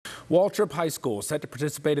Waltrip High School set to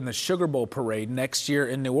participate in the Sugar Bowl parade next year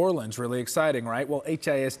in New Orleans. Really exciting, right? Well,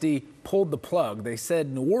 HISD pulled the plug. They said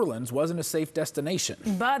New Orleans wasn't a safe destination.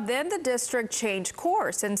 But then the district changed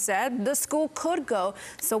course and said the school could go.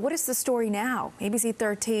 So what is the story now? ABC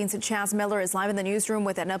 13's Chaz Miller is live in the newsroom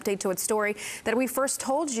with an update to its story that we first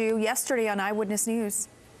told you yesterday on Eyewitness News.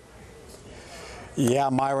 Yeah,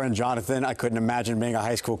 Myra and Jonathan, I couldn't imagine being a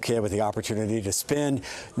high school kid with the opportunity to spend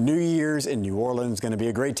New Year's in New Orleans. Going to be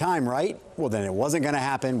a great time, right? Well, then it wasn't going to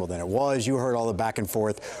happen. Well, then it was. You heard all the back and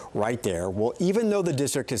forth right there. Well, even though the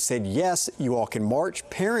district has said, yes, you all can march,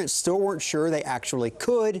 parents still weren't sure they actually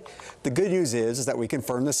could. The good news is that we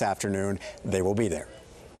confirmed this afternoon they will be there.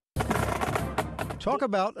 Talk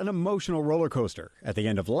about an emotional roller coaster. At the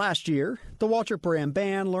end of last year, the Waltrip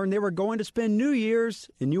band learned they were going to spend New Year's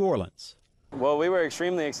in New Orleans. Well, we were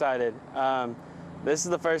extremely excited. This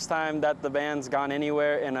is the first time that the band's gone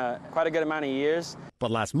anywhere in quite a good amount of years.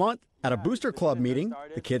 But last month, at a booster club meeting,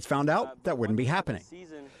 the kids found out that wouldn't be happening.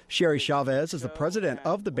 Sherry Chavez is the president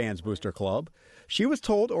of the band's booster club. She was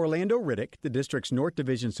told Orlando Riddick, the district's North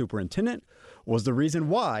Division superintendent, was the reason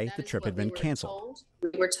why the trip had been canceled.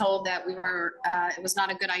 We were told that it was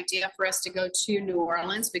not a good idea for us to go to New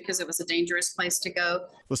Orleans because it was a dangerous place to go.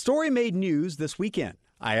 The story made news this weekend.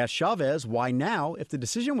 I asked Chavez why now if the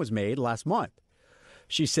decision was made last month.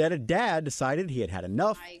 She said a dad decided he had had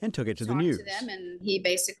enough and took it to the news. I talked to them, and he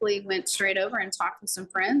basically went straight over and talked with some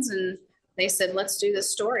friends, and they said, let's do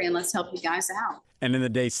this story and let's help you guys out. And in the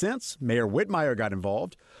days since, Mayor Whitmire got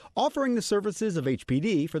involved, offering the services of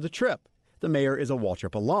HPD for the trip. The mayor is a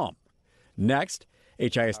Waltrip alum. Next,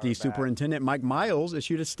 HISD Superintendent Mike Miles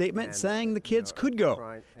issued a statement saying the kids could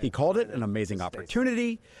go. He called it an amazing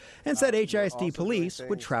opportunity and said HISD police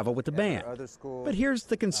would travel with the band. But here's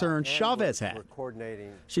the concern Chavez had.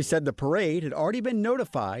 She said the parade had already been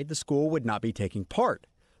notified the school would not be taking part.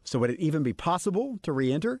 So would it even be possible to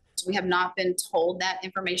re-enter? We have not been told that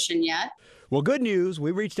information yet. Well, good news. We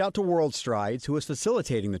reached out to World Strides, who is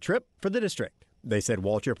facilitating the trip for the district. They said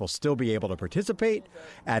Waltrip will still be able to participate,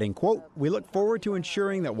 adding, quote, "We look forward to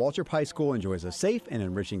ensuring that Waltrip High School enjoys a safe and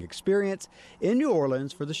enriching experience in New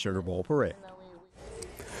Orleans for the Sugar Bowl parade."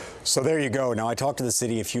 So there you go. Now, I talked to the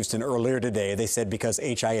city of Houston earlier today. They said because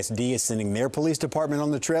HISD is sending their police department on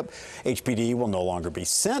the trip, HPD will no longer be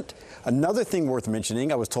sent. Another thing worth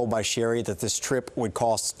mentioning, I was told by Sherry that this trip would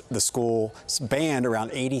cost the school's band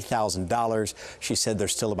around $80,000. She said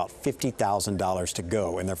there's still about $50,000 to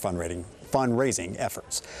go in their fundraising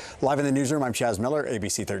efforts. Live in the newsroom, I'm Chaz Miller,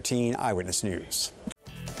 ABC 13 Eyewitness News.